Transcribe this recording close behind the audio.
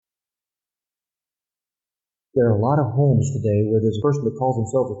There are a lot of homes today where there's a person that calls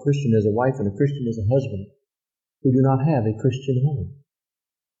himself a Christian as a wife and a Christian as a husband who do not have a Christian home.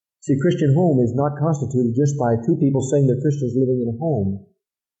 See, Christian home is not constituted just by two people saying they're Christians living in a home.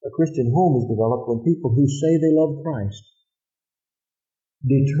 A Christian home is developed when people who say they love Christ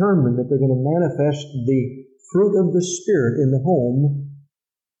determine that they're going to manifest the fruit of the Spirit in the home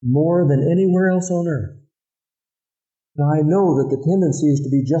more than anywhere else on earth. Now, I know that the tendency is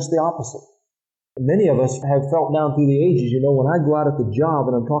to be just the opposite. Many of us have felt down through the ages, when I go out at the job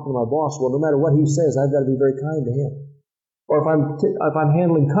and I'm talking to my boss, well, no matter what he says, I've got to be very kind to him. Or if I'm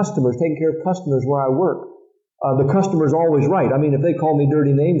handling customers, taking care of customers where I work, the customer's always right. I mean, if they call me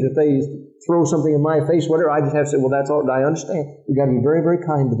dirty names, if they throw something in my face, whatever, I just have to say, well, that's all, I understand. We've got to be very, very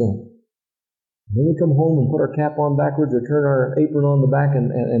kind to them. And then we come home and put our cap on backwards or turn our apron on the back and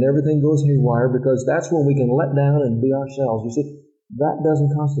everything goes haywire, because that's when we can let down and be ourselves. You see, that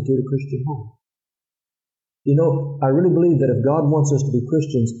doesn't constitute a Christian home. I really believe that if God wants us to be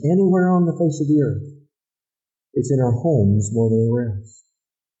Christians anywhere on the face of the earth, it's in our homes more than anywhere else.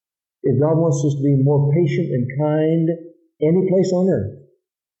 If God wants us to be more patient and kind any place on earth,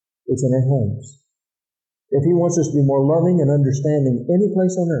 it's in our homes. If He wants us to be more loving and understanding any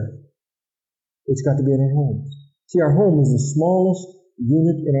place on earth, it's got to be in our homes. See, our home is the smallest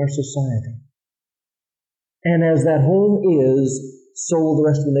unit in our society. And as that home is, so will the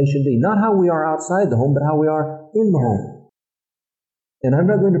rest of the nation be. Not how we are outside the home, but how we are in the home. And I'm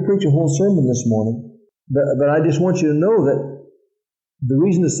not going to preach a whole sermon this morning, but I just want you to know that the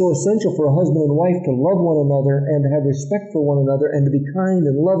reason it's so essential for a husband and wife to love one another and to have respect for one another and to be kind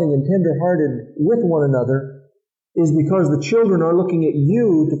and loving and tender-hearted with one another is because the children are looking at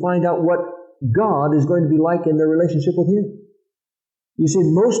you to find out what God is going to be like in their relationship with Him. You see,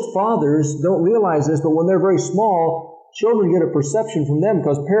 most fathers don't realize this, but when they're very small, children get a perception from them,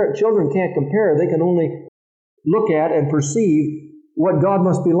 because children can't compare. They can only look at and perceive what God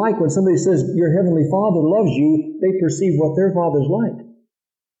must be like. When somebody says, your heavenly Father loves you, they perceive what their Father's like.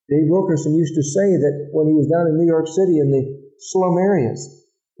 Dave Wilkerson used to say that when he was down in New York City in the slum areas,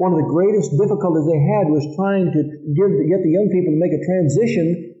 one of the greatest difficulties they had was trying to get the young people to make a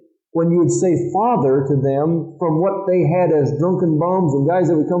transition when you would say Father to them from what they had as drunken bums and guys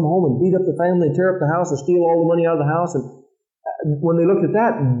that would come home and beat up the family and tear up the house and steal all the money out of the house. And when they looked at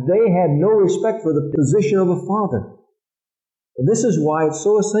that, they had no respect for the position of a father. And this is why it's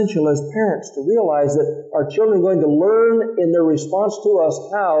so essential as parents to realize that our children are going to learn in their response to us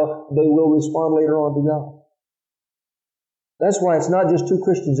how they will respond later on to God. That's why it's not just two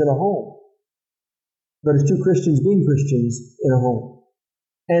Christians in a home, but it's two Christians being Christians in a home.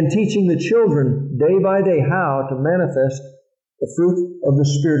 And teaching the children day by day how to manifest the fruit of the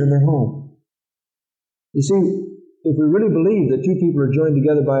Spirit in their home. You see, if we really believe that two people are joined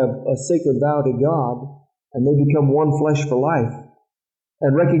together by a sacred vow to God, and they become one flesh for life,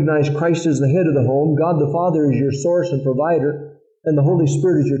 and recognize Christ as the head of the home, God the Father is your source and provider, and the Holy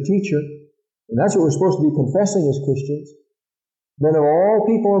Spirit is your teacher, and that's what we're supposed to be confessing as Christians, then of all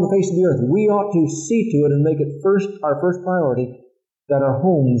people on the face of the earth, we ought to see to it and make it our first priority that our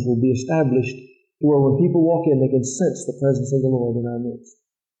homes will be established to where when people walk in, they can sense the presence of the Lord in our midst.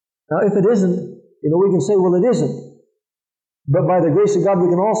 Now, if it isn't, we can say, well, it isn't. But by the grace of God,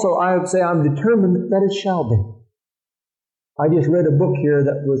 we can also, I would say, I'm determined that it shall be. I just read a book here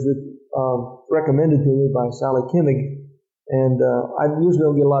that was recommended to me by Sally Kimmig, and I usually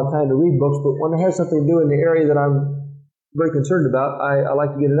don't get a lot of time to read books, but when it has something to do in the area that I'm very concerned about, I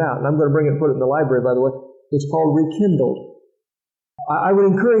like to get it out. And I'm going to bring it and put it in the library, by the way. It's called Rekindled. I would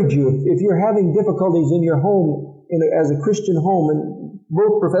encourage you, if you're having difficulties in your home as a Christian home, and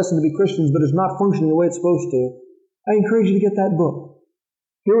both professing to be Christians, but it's not functioning the way it's supposed to, I encourage you to get that book.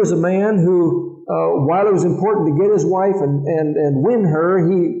 Here was a man who, while it was important to get his wife and win her,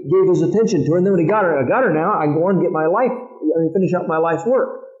 he gave his attention to her. And then when I got her now, I go on and get my life, finish out my life's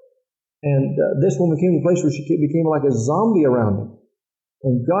work. And this woman came to a place where she became like a zombie around him.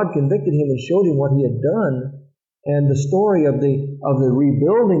 And God convicted him and showed him what he had done. And the story of the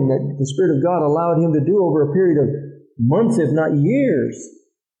rebuilding that the Spirit of God allowed him to do over a period of months, if not years,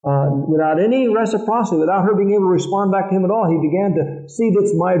 without any reciprocity, without her being able to respond back to him at all, he began to see that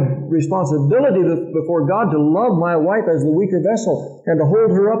it's my responsibility before God to love my wife as the weaker vessel and to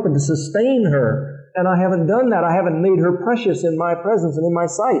hold her up and to sustain her. And I haven't done that. I haven't made her precious in my presence and in my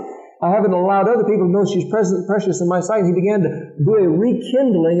sight. I haven't allowed other people to know she's precious in my sight. He began to do a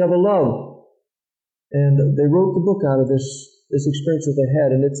rekindling of a love. And they wrote the book out of this experience that they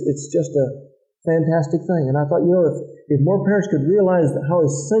had, and it's just a fantastic thing. And I thought, if more parents could realize how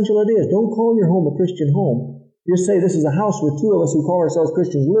essential it is, don't call your home a Christian home Just say this is a house where two of us who call ourselves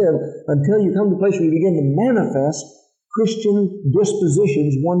Christians live until you come to a place where you begin to manifest Christian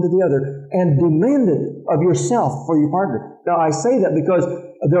dispositions one to the other and demand it of yourself for your partner. Now, I say that because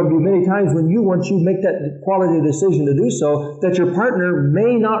there will be many times when once you make that quality decision to do so, that your partner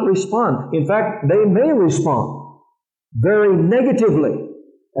may not respond. In fact, they may respond very negatively.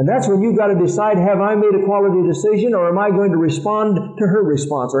 And that's when you've got to decide, have I made a quality decision, or am I going to respond to her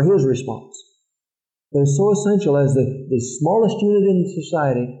response or his response? But it's so essential as the smallest unit in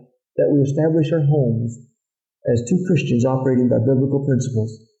society that we establish our homes as two Christians operating by biblical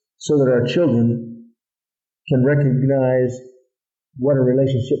principles so that our children can recognize what a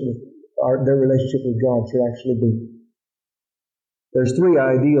relationship their relationship with God should actually be. There's three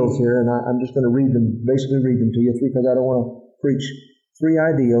ideals here, and I'm just going to basically read them to you, because I don't want to preach. Three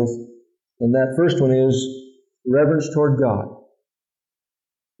ideals, and that first one is reverence toward God.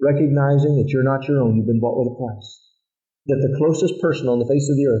 Recognizing that you're not your own, you've been bought with a price. That the closest person on the face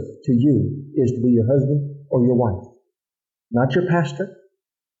of the earth to you is to be your husband or your wife. Not your pastor,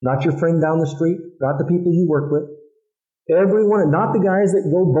 not your friend down the street, not the people you work with. Everyone, not the guys that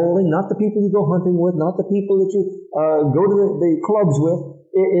go bowling, not the people you go hunting with, not the people that you go to the clubs with.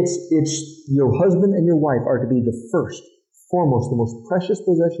 It's your husband and your wife are to be the first, foremost, the most precious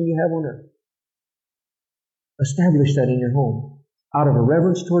possession you have on earth. Establish that in your home out of a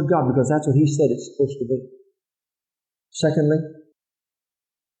reverence toward God, because that's what He said it's supposed to be. Secondly,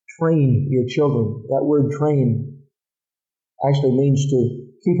 train your children. That word train actually means to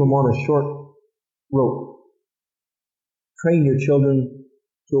keep them on a short rope. Train your children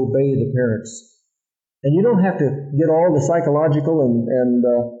to obey the parents. And you don't have to get all the psychological and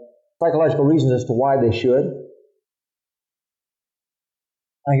psychological reasons as to why they should.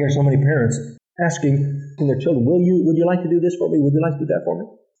 I hear so many parents asking their children, would you like to do this for me? Would you like to do that for me?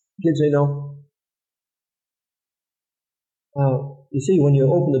 Kids say no. You see, when you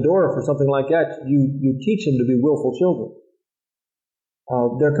open the door for something like that, you teach them to be willful children.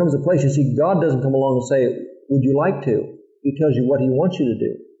 There comes a place, you see, God doesn't come along and say, would you like to? He tells you what He wants you to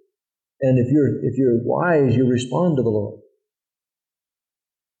do. And if you're wise, you respond to the Lord.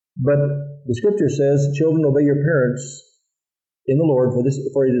 But the Scripture says, children, obey your parents in the Lord,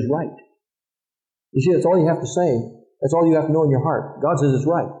 for it is right. You see, that's all you have to say. That's all you have to know in your heart. God says it's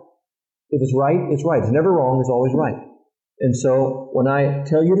right. If it's right, it's right. It's never wrong. It's always right. And so, when I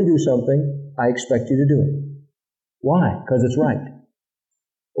tell you to do something, I expect you to do it. Why? Because it's right.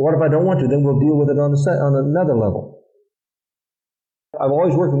 But what if I don't want to? Then we'll deal with it on another level. I've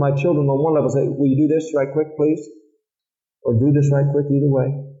always worked with my children on one level. Say, will you do this right quick, please? Or do this right quick, either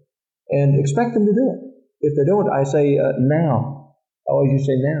way. And expect them to do it. If they don't, I say, now. I always used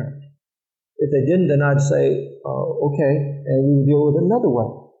to say, now. If they didn't, then I'd say, okay, and we would deal with it another way.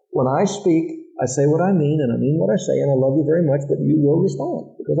 When I speak, I say what I mean, and I mean what I say, and I love you very much, but you will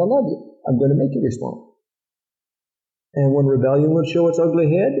respond, because I love you. I'm going to make you respond. And when rebellion would show its ugly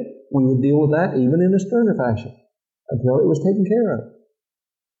head, we would deal with that even in a sterner fashion, until it was taken care of.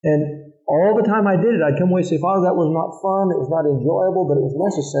 And all the time I did it, I'd come away and say, Father, that was not fun, it was not enjoyable, but it was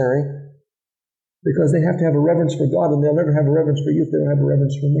necessary, because they have to have a reverence for God, and they'll never have a reverence for you if they don't have a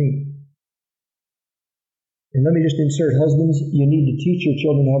reverence for me. And let me just insert, husbands, you need to teach your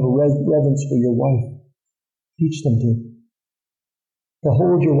children to have a reverence for your wife. Teach them to. To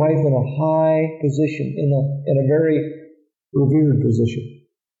hold your wife in a high position, in a very revered position.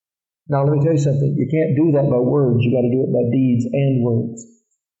 Now let me tell you something. You can't do that by words. You've got to do it by deeds and words.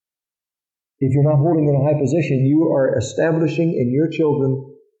 If you're not holding in a high position, you are establishing in your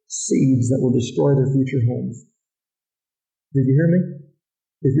children seeds that will destroy their future homes. Did you hear me?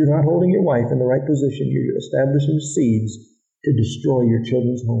 If you're not holding your wife in the right position, you're establishing seeds to destroy your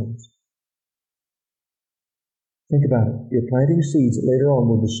children's homes. Think about it. You're planting seeds that later on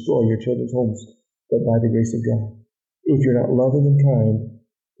will destroy your children's homes, but by the grace of God. If you're not loving and kind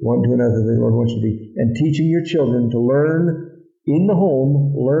one to another, the Lord wants you to be. And teaching your children to learn in the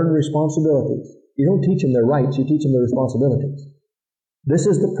home, learn responsibilities. You don't teach them their rights, you teach them their responsibilities. This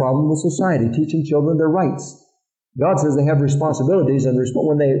is the problem with society, teaching children their rights. God says they have responsibilities, and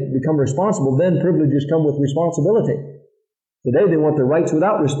when they become responsible, then privileges come with responsibility. Today they want their rights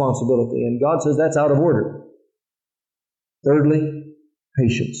without responsibility, and God says that's out of order. Thirdly,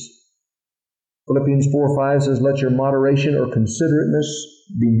 patience. Philippians 4:5 says, let your moderation or considerateness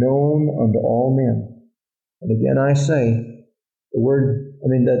be known unto all men. And again I say,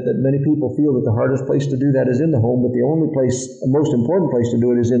 that many people feel that the hardest place to do that is in the home, but the most important place to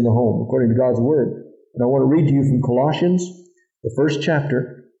do it is in the home, according to God's Word. And I want to read to you from Colossians, the first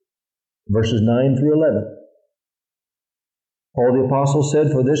chapter, verses 9 through 11. Paul the Apostle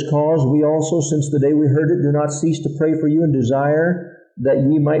said, "For this cause we also, since the day we heard it, do not cease to pray for you and desire that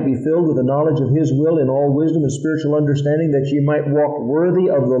ye might be filled with the knowledge of His will in all wisdom and spiritual understanding, that ye might walk worthy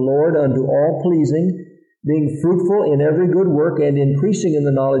of the Lord unto all pleasing, being fruitful in every good work and increasing in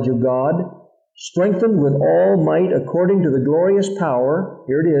the knowledge of God, strengthened with all might according to the glorious power,"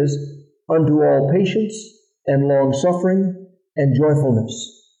 here it is, "unto all patience and long-suffering and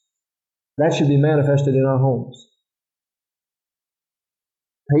joyfulness." That should be manifested in our homes.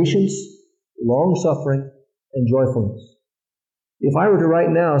 Patience, long-suffering, and joyfulness. If I were to right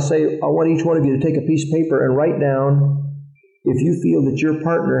now say, I want each one of you to take a piece of paper and write down if you feel that your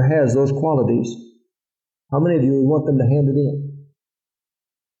partner has those qualities, how many of you would want them to hand it in?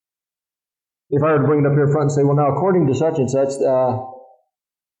 If I were to bring it up here front and say, well, now, according to such and such, but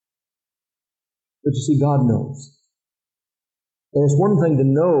you see, God knows. And it's one thing to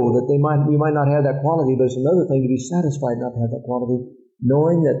know that you might not have that quality, but it's another thing to be satisfied not to have that quality,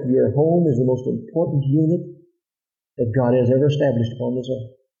 knowing that your home is the most important unit that God has ever established upon this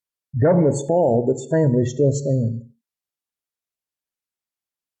earth. Governments fall, but families still stand.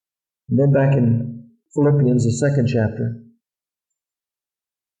 And then back in Philippians, the 2nd chapter,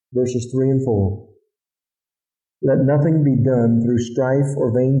 verses 3 and 4. "Let nothing be done through strife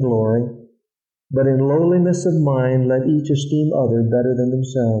or vainglory, but in lowliness of mind let each esteem other better than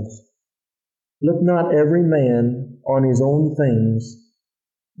themselves. Look not every man on his own things,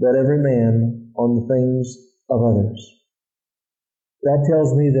 but every man on the things of others." That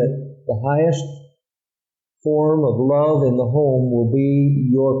tells me that the highest form of love in the home will be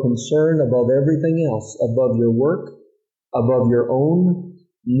your concern above everything else, above your work, above your own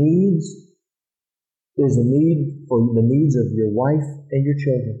needs, is the need for the needs of your wife and your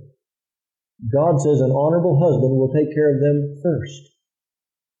children. God says an honorable husband will take care of them first.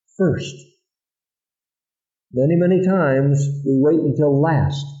 First. Many times we wait until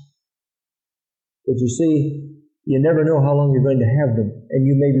last. But you see, you never know how long you're going to have them, and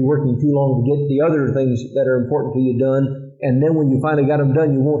you may be working too long to get the other things that are important to you done, and then when you finally got them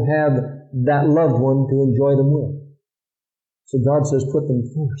done, you won't have that loved one to enjoy them with. So God says put them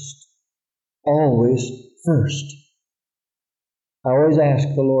first. Always first. I always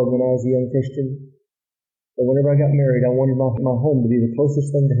asked the Lord when I was a young Christian, that whenever I got married, I wanted my home to be the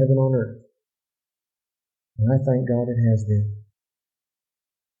closest thing to heaven on earth. And I thank God it has been.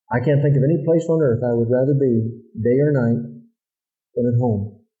 I can't think of any place on earth I would rather be, day or night, than at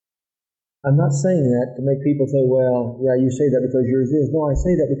home. I'm not saying that to make people say, well, yeah, you say that because yours is. No, I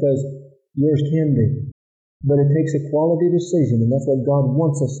say that because yours can be. But it takes a quality decision, and that's what God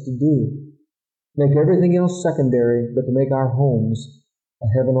wants us to do. Make everything else secondary, but to make our homes a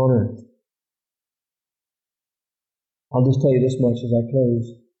heaven on earth. I'll just tell you this much as I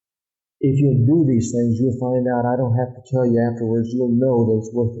close. If you'll do these things, you'll find out, I don't have to tell you afterwards, you'll know that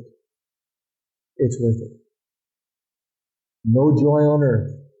it's worth it. It's worth it. No joy on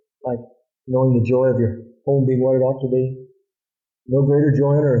earth like knowing the joy of your home being what it ought to be. No greater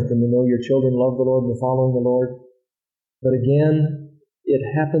joy on earth than to know your children love the Lord and are following the Lord. But again, it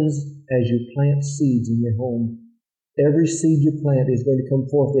happens as you plant seeds in your home. Every seed you plant is going to come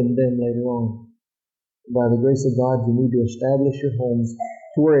forth in them later on. By the grace of God, you need to establish your homes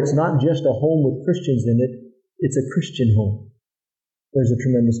to where it's not just a home with Christians in it, it's a Christian home. There's a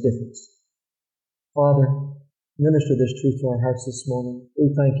tremendous difference. Father, minister this truth to our hearts this morning.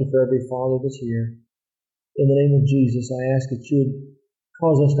 We thank you for every father that's here. In the name of Jesus, I ask that you would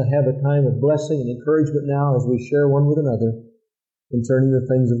cause us to have a time of blessing and encouragement now as we share one with another concerning the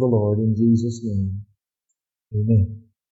things of the Lord. In Jesus' name, amen.